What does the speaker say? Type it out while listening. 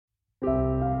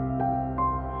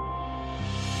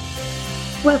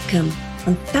Welcome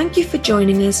and thank you for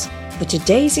joining us for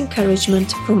today's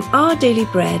encouragement from Our Daily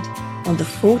Bread on the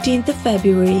 14th of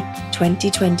February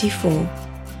 2024.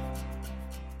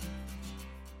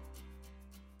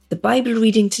 The Bible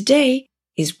reading today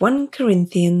is 1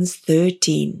 Corinthians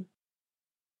 13.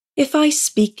 If I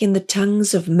speak in the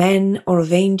tongues of men or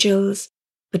of angels,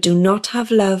 but do not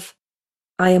have love,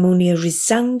 I am only a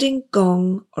resounding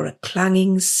gong or a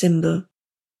clanging cymbal.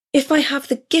 If I have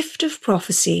the gift of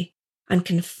prophecy and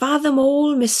can fathom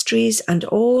all mysteries and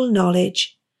all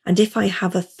knowledge, and if I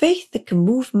have a faith that can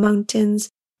move mountains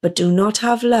but do not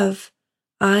have love,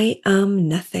 I am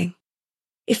nothing.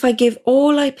 If I give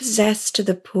all I possess to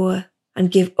the poor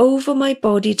and give over my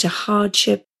body to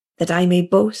hardship that I may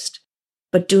boast,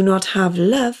 but do not have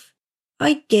love,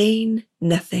 I gain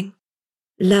nothing.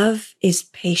 Love is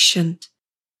patient.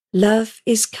 Love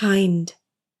is kind.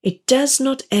 It does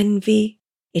not envy.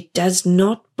 It does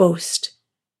not boast.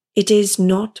 It is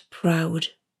not proud.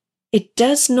 It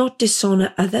does not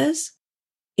dishonor others.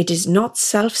 It is not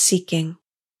self-seeking.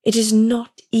 It is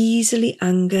not easily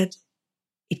angered.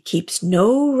 It keeps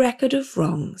no record of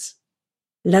wrongs.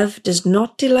 Love does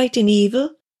not delight in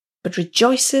evil, but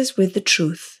rejoices with the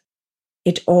truth.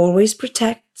 It always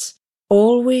protects,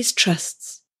 always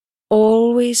trusts,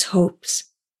 always hopes,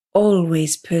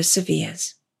 always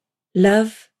perseveres.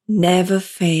 Love never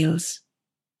fails.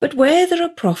 But where there are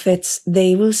prophets,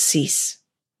 they will cease.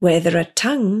 Where there are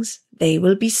tongues, they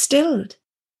will be stilled.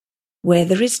 Where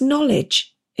there is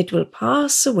knowledge, it will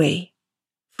pass away.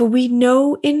 For we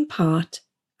know in part,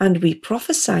 and we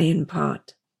prophesy in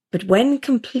part. But when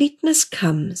completeness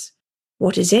comes,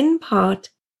 what is in part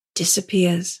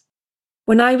disappears.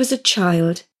 When I was a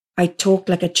child, I talked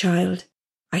like a child.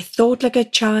 I thought like a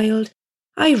child.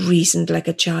 I reasoned like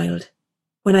a child.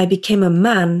 When I became a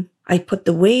man, I put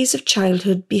the ways of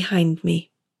childhood behind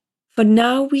me. For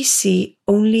now we see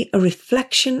only a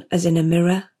reflection as in a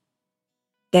mirror.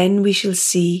 Then we shall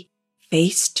see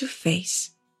face to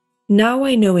face. Now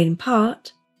I know in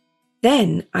part.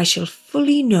 Then I shall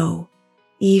fully know,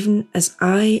 even as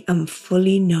I am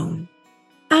fully known.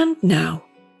 And now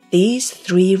these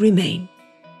three remain: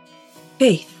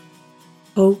 faith,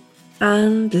 hope,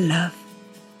 and love.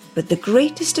 But the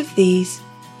greatest of these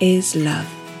is love.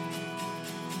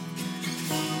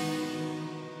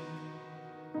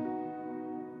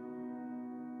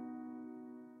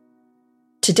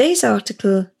 Today's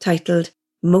article, titled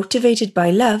Motivated by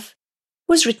Love,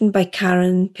 was written by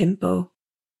Karen Pimpo.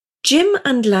 Jim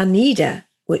and Lanida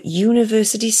were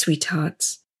university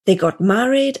sweethearts. They got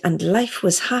married and life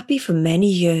was happy for many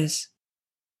years.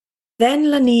 Then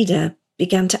Lanida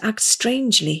began to act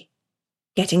strangely,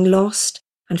 getting lost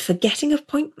and forgetting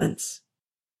appointments.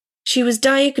 She was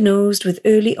diagnosed with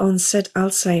early onset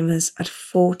Alzheimer's at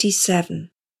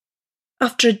 47.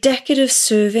 After a decade of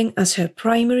serving as her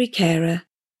primary carer,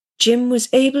 Jim was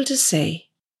able to say,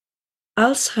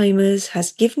 "Alzheimer's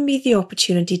has given me the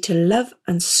opportunity to love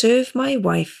and serve my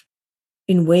wife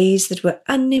in ways that were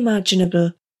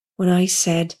unimaginable when I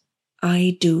said,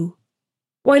 'I do.'"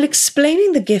 While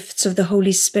explaining the gifts of the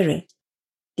Holy Spirit,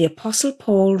 the Apostle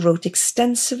Paul wrote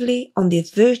extensively on the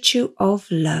virtue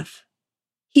of love.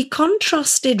 He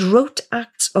contrasted rote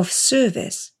acts of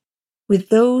service with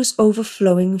those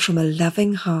overflowing from a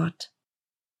loving heart.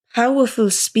 "Powerful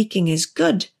speaking is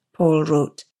good," Paul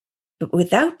wrote, "but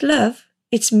without love,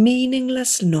 it's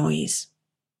meaningless noise."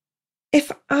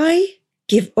 If I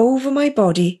give over my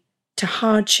body to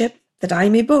hardship that I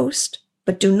may boast,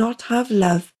 but do not have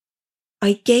love,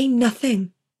 I gain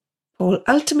nothing. Paul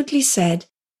ultimately said,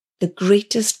 the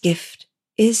greatest gift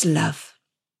is love.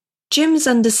 Jim's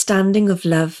understanding of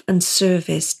love and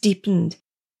service deepened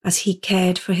as he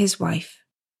cared for his wife.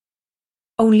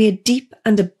 Only a deep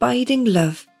and abiding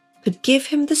love could give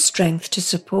him the strength to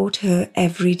support her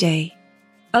every day.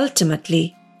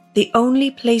 Ultimately, the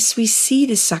only place we see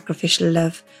this sacrificial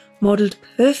love modelled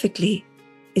perfectly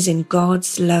is in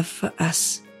God's love for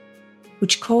us,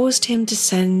 which caused him to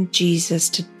send Jesus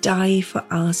to die for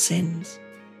our sins.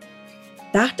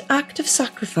 That act of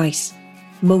sacrifice,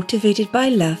 motivated by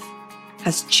love,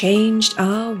 has changed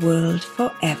our world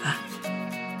forever.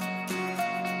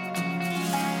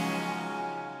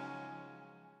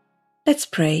 Let's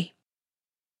pray.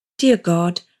 Dear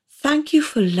God, thank you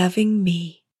for loving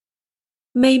me.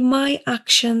 May my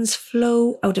actions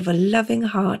flow out of a loving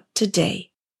heart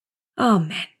today.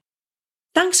 Amen.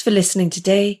 Thanks for listening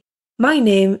today. My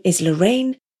name is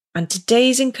Lorraine, and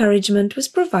today's encouragement was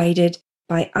provided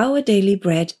by Our Daily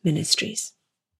Bread Ministries.